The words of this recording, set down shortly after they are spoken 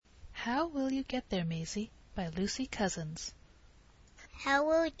How Will You Get There, Maisy? By Lucy Cousins. How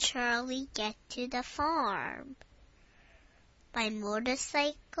will Charlie get to the farm? By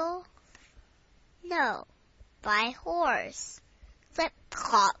motorcycle? No, by horse. Flip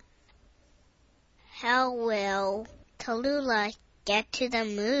clop. How will Tallulah get to the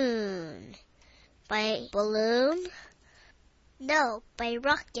moon? By balloon? No, by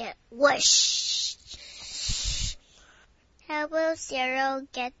rocket. Whoosh! How will Cyril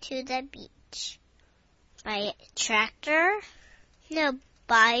get to the beach? By tractor? No,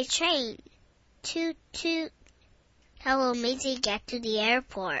 by train. Toot toot. How will Maisy get to the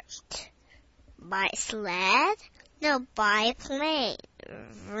airport? By sled? No, by plane.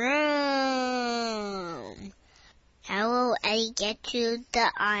 Vroom. How will Eddie get to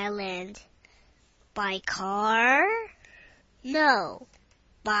the island? By car? No,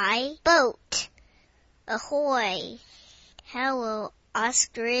 by boat. Ahoy! How will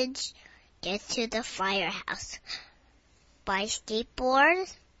Ostrich get to the firehouse? By skateboard?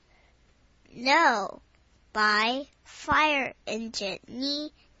 No, by fire engine.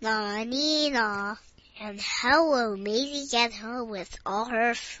 Nee-naw, nee-naw. And how will Maisy get home with all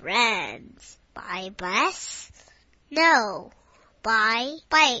her friends? By bus? No, by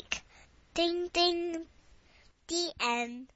bike. Ding ding. The end.